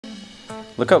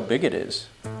Look how big it is.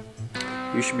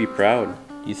 You should be proud.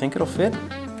 Do you think it'll fit?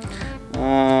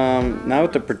 Not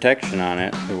with the protection on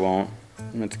it, it won't.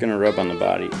 It's gonna rub on the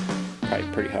body probably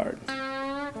pretty hard.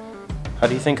 How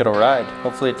do you think it'll ride?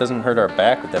 Hopefully it doesn't hurt our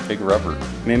back with that big rubber.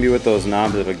 Maybe with those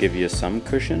knobs it'll give you some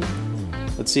cushion.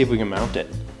 Let's see if we can mount it.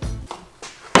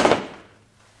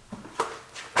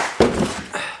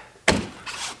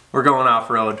 We're going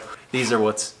off-road. These are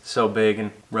what's so big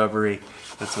and rubbery.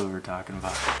 That's what we were talking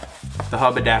about. The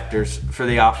hub adapters for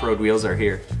the off-road wheels are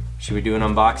here. Should we do an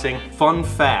unboxing? Fun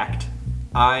fact,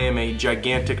 I am a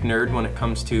gigantic nerd when it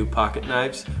comes to pocket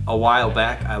knives. A while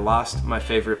back, I lost my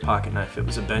favorite pocket knife. It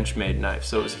was a Benchmade knife,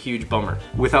 so it was a huge bummer.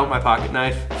 Without my pocket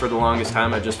knife, for the longest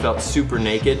time, I just felt super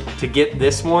naked. To get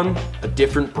this one, a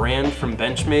different brand from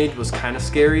Benchmade, was kind of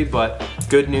scary, but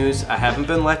good news, I haven't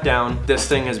been let down. This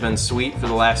thing has been sweet for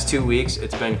the last 2 weeks.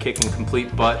 It's been kicking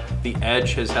complete butt. The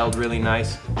edge has held really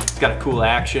nice. It's got a cool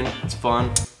action, it's fun.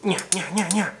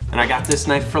 And I got this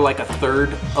knife for like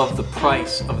 1/3 of the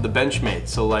price of the Benchmade,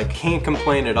 so like can't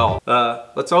complain at all.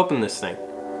 Let's open this thing.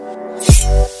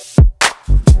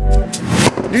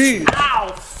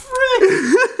 Ow, frick!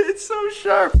 It's so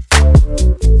sharp.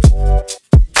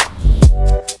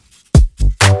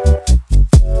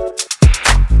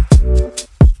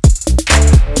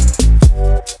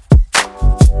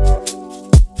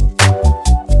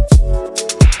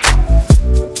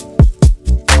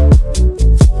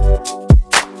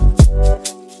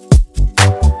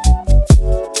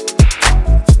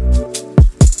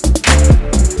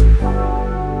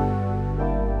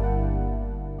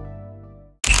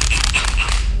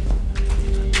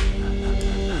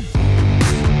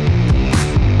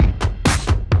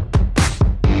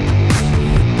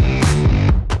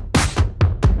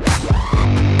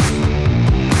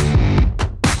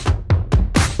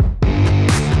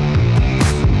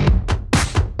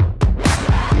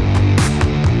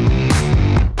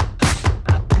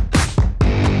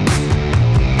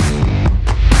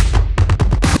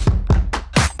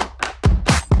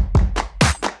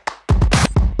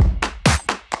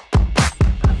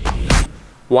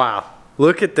 Wow,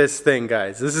 look at this thing,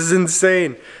 guys. This is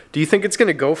insane. Do you think it's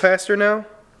gonna go faster now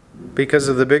because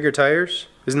of the bigger tires?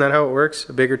 Isn't that how it works?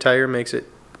 A bigger tire makes it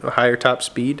a higher top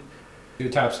speed? Do a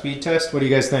top speed test? What do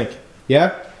you guys think?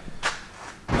 Yeah?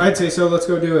 I'd say so, let's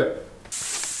go do it.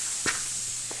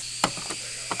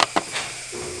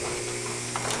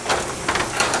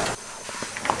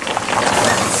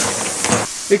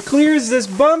 It clears this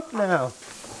bump now.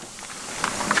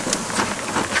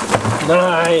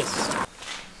 Nice.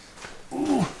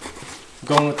 Ooh.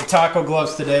 Going with the taco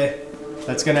gloves today.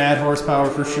 That's gonna add horsepower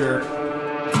for sure.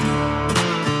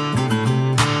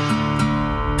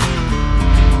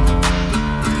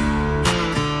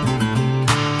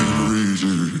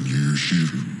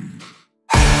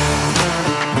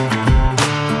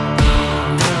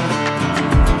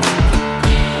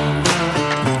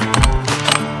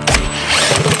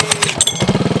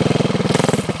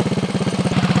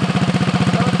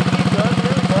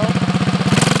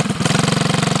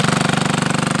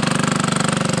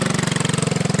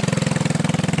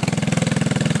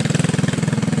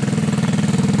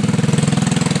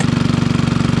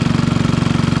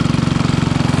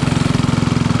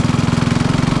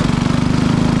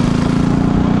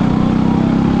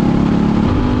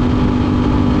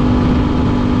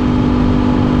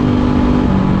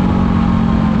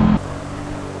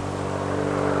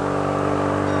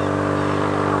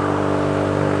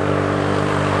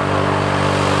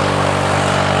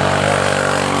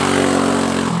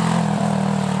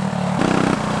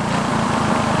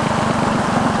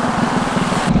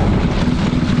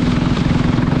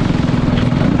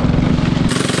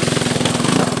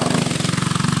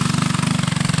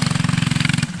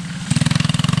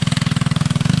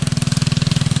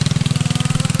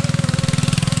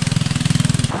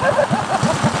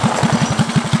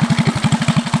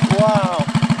 Wow,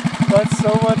 that's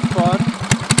so much fun.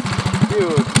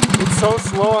 Dude, it's so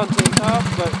slow on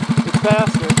takeoff, but it's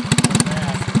faster.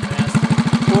 Fast.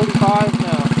 45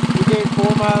 now. You gained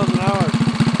 4 miles an hour.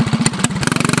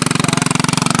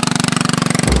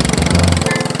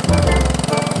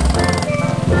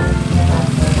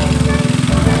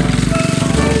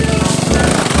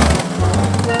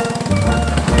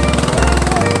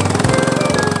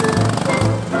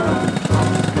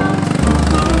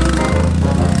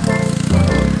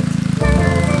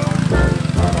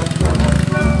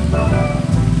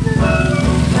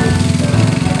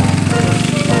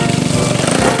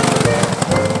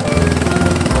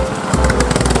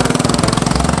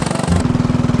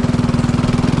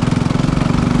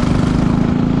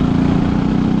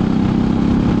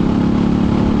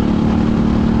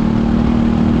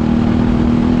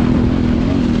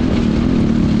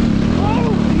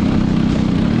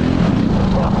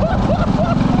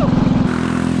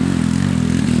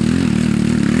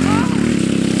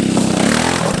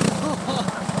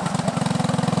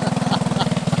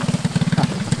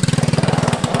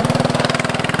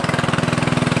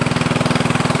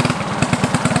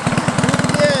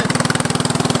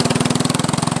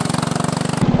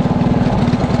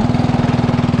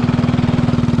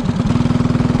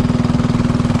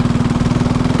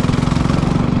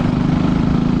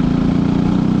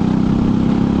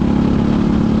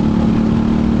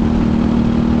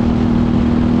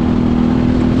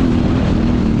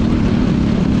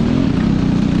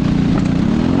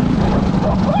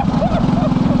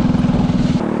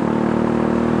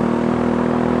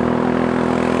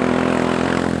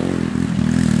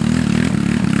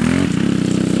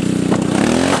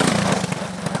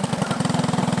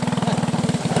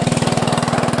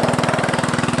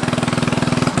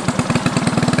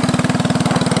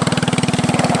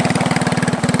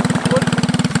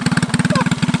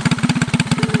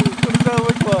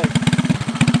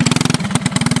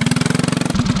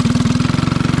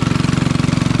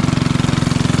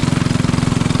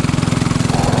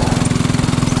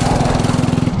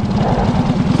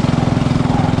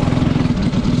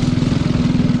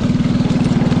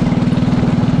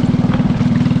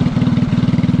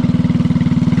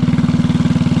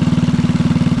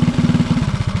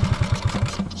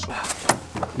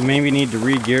 You maybe need to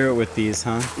re-gear it with these,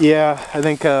 huh? Yeah, I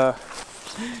think that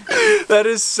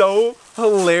is so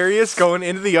hilarious going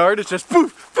into the yard. It's just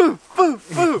poof, poof,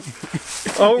 poof,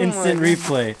 poof. Oh, instant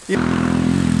replay.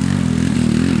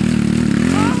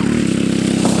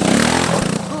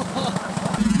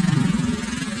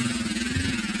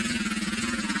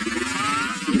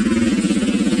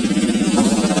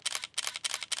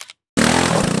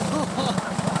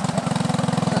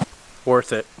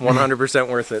 Worth it, 100%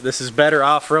 worth it. This is better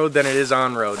off-road than it is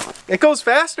on-road. It goes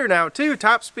faster now too,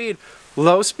 top speed.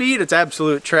 Low speed, it's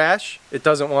absolute trash. It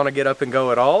doesn't want to get up and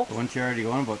go at all. Once you're already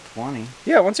going about 20.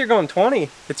 Yeah, once you're going 20,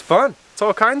 it's fun. It's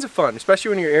all kinds of fun, especially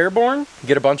when you're airborne.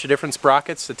 Get a bunch of different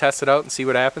sprockets to test it out and see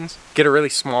what happens. Get a really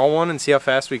small one and see how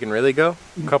fast we can really go.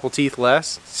 A couple teeth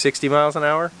less, 60 miles an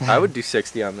hour. I would do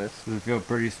 60 on this. Does it feel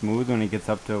pretty smooth when it gets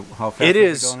up to how fast it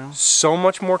is go now? So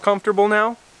much more comfortable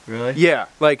now. Really? Yeah,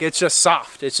 like it's just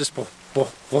soft. It's just whoa, whoa,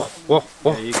 whoa, whoa,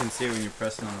 whoa. Yeah, you can see when you're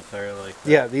pressing on the tire like that.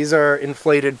 Yeah, these are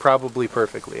inflated probably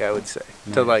perfectly, I would say,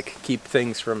 to like keep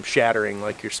things from shattering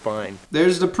like your spine.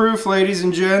 There's the proof, ladies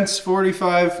and gents,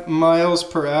 45 miles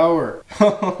per hour.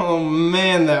 Oh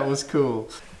man, that was cool.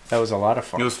 That was a lot of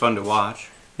fun. It was fun to watch.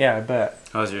 Yeah, I bet.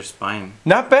 How's your spine?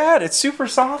 Not bad. It's super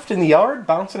soft in the yard.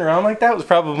 Bouncing around like that was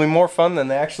probably more fun than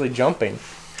actually jumping.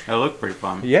 It looked pretty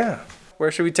fun. Yeah. Where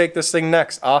should we take this thing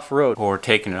next? Off-road. Well, we're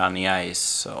taking it on the ice,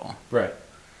 so right.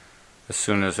 As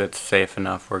soon as it's safe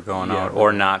enough, we're going out,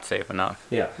 or not safe enough.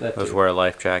 Yeah, that Let's wear a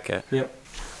life jacket. Yep.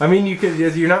 I mean,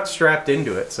 you're not strapped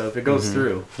into it, so if it goes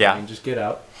through, yeah, I mean, just get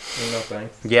out. Ain't no thing.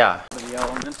 Yeah. The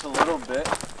elements a little bit.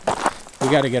 We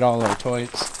got to get all our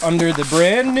toys under the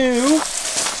brand new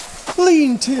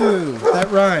lean-to.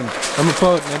 That rhymed. I'm a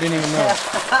poet and I didn't even know.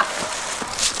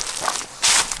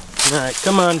 All right,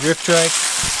 come on, drift trike.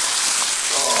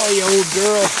 Oh, you old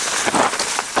girl.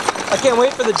 I can't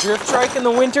wait for the drift trike in the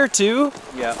winter, too.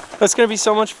 Yeah. That's going to be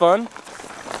so much fun.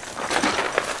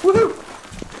 Woohoo!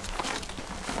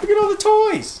 Look at all the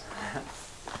toys.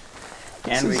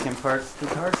 And we can park the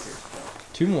cars here.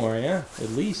 2 more, yeah, at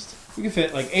least. We can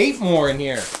fit like 8 more in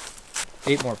here.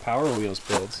 8 more Power Wheels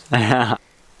builds. Yeah,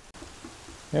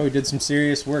 we did some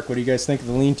serious work. What do you guys think of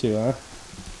the lean-to, huh?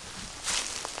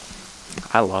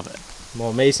 I love it.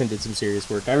 Well, Mason did some serious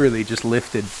work. I really just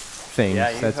lifted things. Yeah,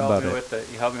 you That's helped about me it. with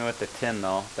you helped me with the tin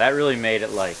though. That really made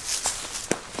it like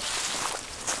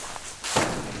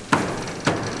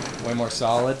Way more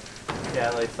solid.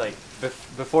 yeah, it's like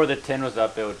before the tin was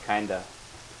up, it would kind of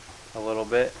a little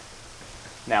bit.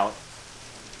 Now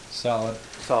Solid.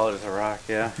 solid as a rock.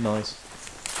 Yeah. Nice.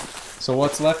 So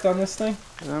what's left on this thing?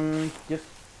 Just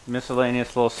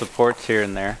miscellaneous little supports here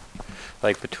and there,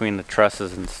 like between the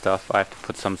trusses and stuff. I have to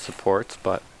put some supports,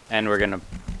 and we're gonna,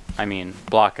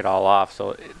 block it all off.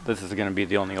 So this is gonna be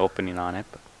the only opening on it.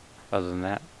 But other than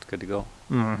that, it's good to go.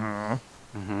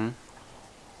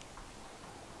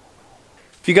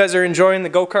 If you guys are enjoying the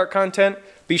go-kart content,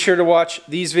 be sure to watch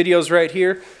these videos right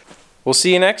here. We'll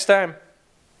see you next time.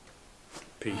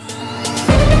 Peace.